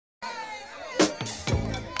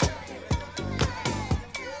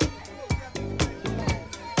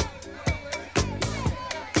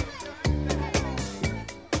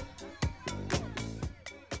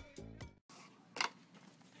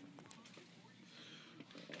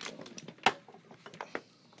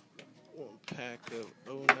pack of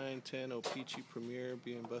 0910 O-Pee-Chee Premier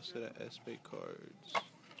being busted at sbaycards.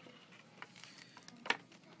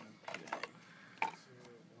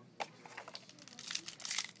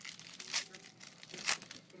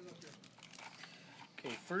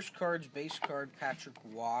 Okay, first card's base card, Patrick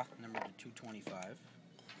Waugh, numbered to 225.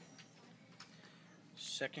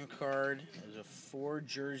 Second card is a 4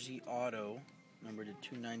 jersey auto, numbered to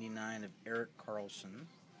 299 of Eric Carlson.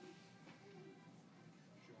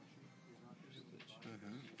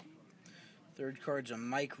 Third card's a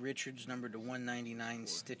Mike Richards, numbered to 199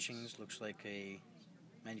 stitchings, looks like a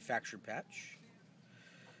manufactured patch.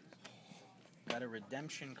 Got a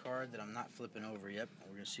redemption card that I'm not flipping over yet.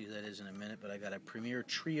 We're going to see who that is in a minute, but I got a Premier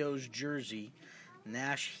Trios jersey,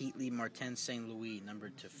 Nash, Heatley, Martin, St. Louis,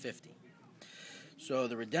 numbered to 50. So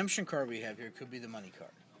the redemption card we have here could be the money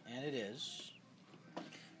card, and it is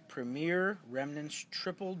Premier Remnants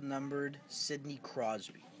tripled numbered Sidney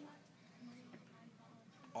Crosby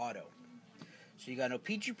auto. So you got an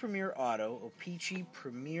O-Pee-Chee Premier auto, O-Pee-Chee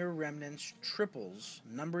Premier Remnants triples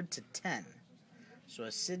numbered to 10. So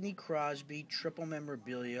a Sidney Crosby triple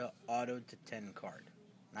memorabilia auto to 10 card.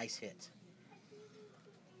 Nice hit.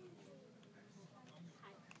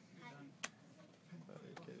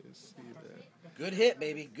 See that. Good hit,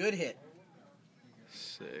 baby. Good hit.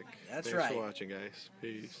 Sick. That's Thanks right. for watching, guys.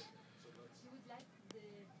 Peace.